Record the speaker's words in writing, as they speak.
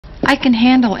I can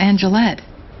handle Angelette.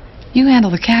 You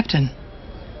handle the captain.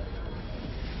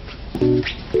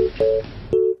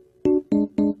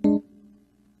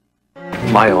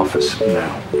 My office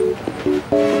now.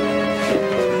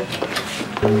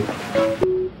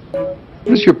 What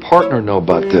does your partner know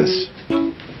about this?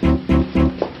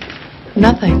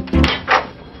 Nothing.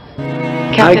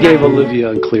 I gave Olivia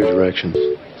unclear directions.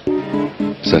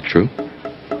 Is that true?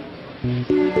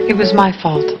 It was my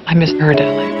fault. I misheard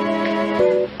Ellie.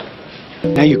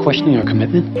 Now you're questioning our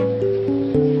commitment?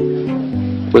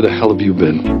 Where the hell have you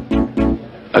been?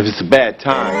 If it's a bad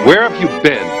time. Where have you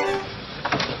been?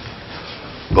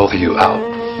 Both of you out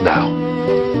now.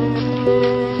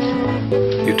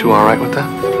 You two all right with that?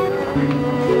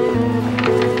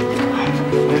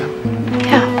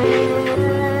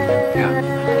 Yeah.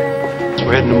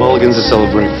 We're heading to Mulligan's to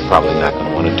celebrate. Probably not going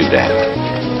to want to do that.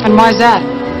 And why's that?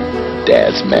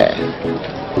 Dad's mad.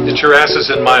 Get your asses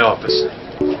in my office.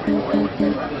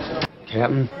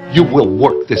 Captain? You will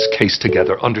work this case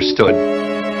together, understood?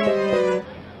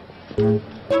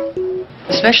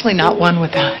 Especially not one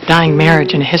with a dying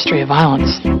marriage and a history of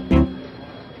violence.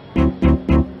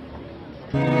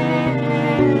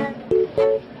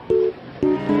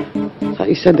 I thought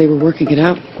you said they were working it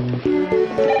out.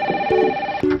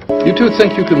 You two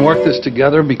think you can work this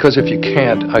together? Because if you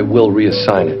can't, I will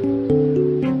reassign it.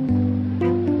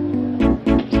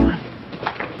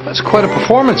 That's quite a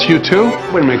performance, you two.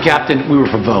 Wait a minute, Captain. We were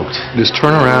provoked. Just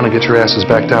turn around and get your asses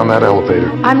back down that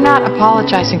elevator. I'm not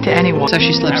apologizing to anyone. So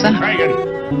she slips out.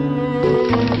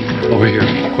 Over here,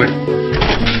 quick.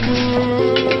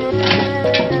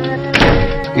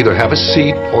 Either have a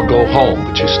seat or go home,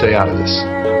 but you stay out of this.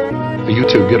 You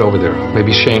two, get over there.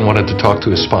 Maybe Shane wanted to talk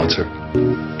to his sponsor.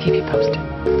 Keep you posted.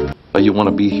 You want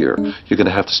to be here. You're going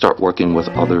to have to start working with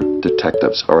other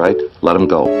detectives, all right? Let them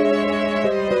go.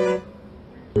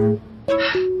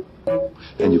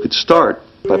 And you could start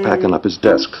by packing up his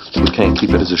desk. We can't keep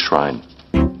it as a shrine.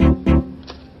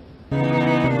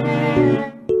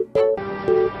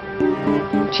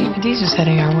 Chief Adiz is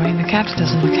heading our way, and the captain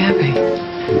doesn't look happy.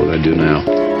 What do I do now?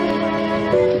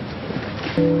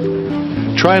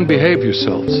 Try and behave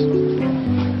yourselves.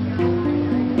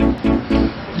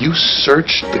 You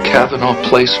searched the Kavanaugh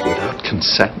place without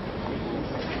consent?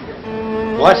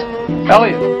 What?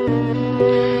 Elliot.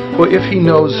 Well, if he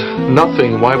knows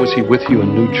nothing, why was he with you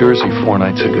in New Jersey 4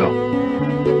 nights ago?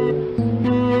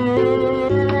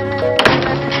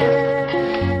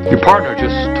 Your partner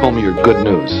just told me your good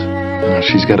news. Now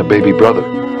she's got a baby brother.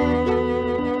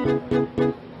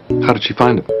 How did she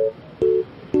find him?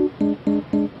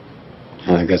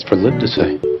 I think that's for Liv to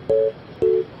say.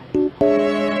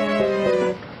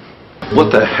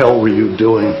 What the hell were you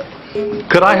doing?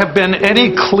 Could I have been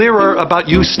any clearer about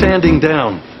you standing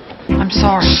down? I'm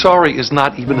sorry. Sorry is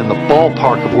not even in the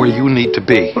ballpark of where you need to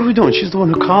be. What are we doing? She's the one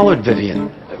who collared Vivian.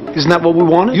 Isn't that what we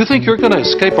wanted? You think you're going to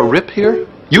escape a rip here?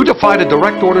 You defied a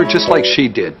direct order just like she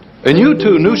did. And you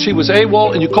two knew she was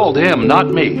AWOL and you called him, not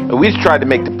me. We just tried to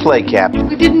make the play, Captain.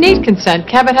 We didn't need consent.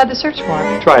 Cabot had the search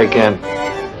warrant. Try again.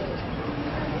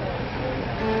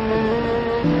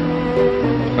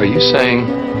 Are you saying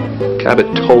Cabot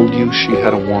told you she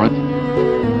had a warrant?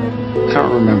 I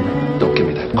don't remember. Don't give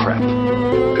me that crap.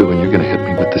 Good, when you're going to hit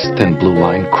me with this thin blue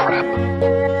line crap.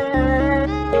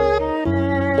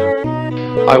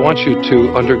 I want you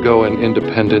to undergo an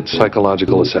independent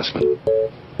psychological assessment.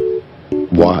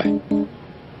 Why?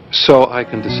 So I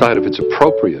can decide if it's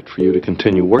appropriate for you to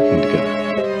continue working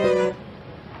together.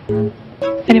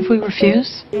 And if we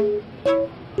refuse?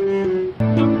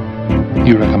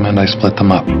 You recommend I split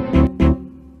them up?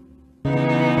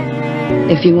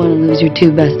 If you want to lose your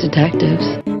two best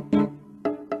detectives.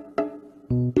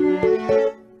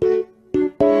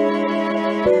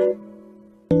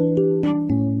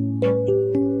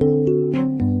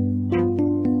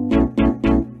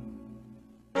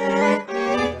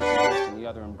 The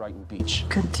other in Brighton Beach.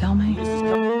 Couldn't tell me.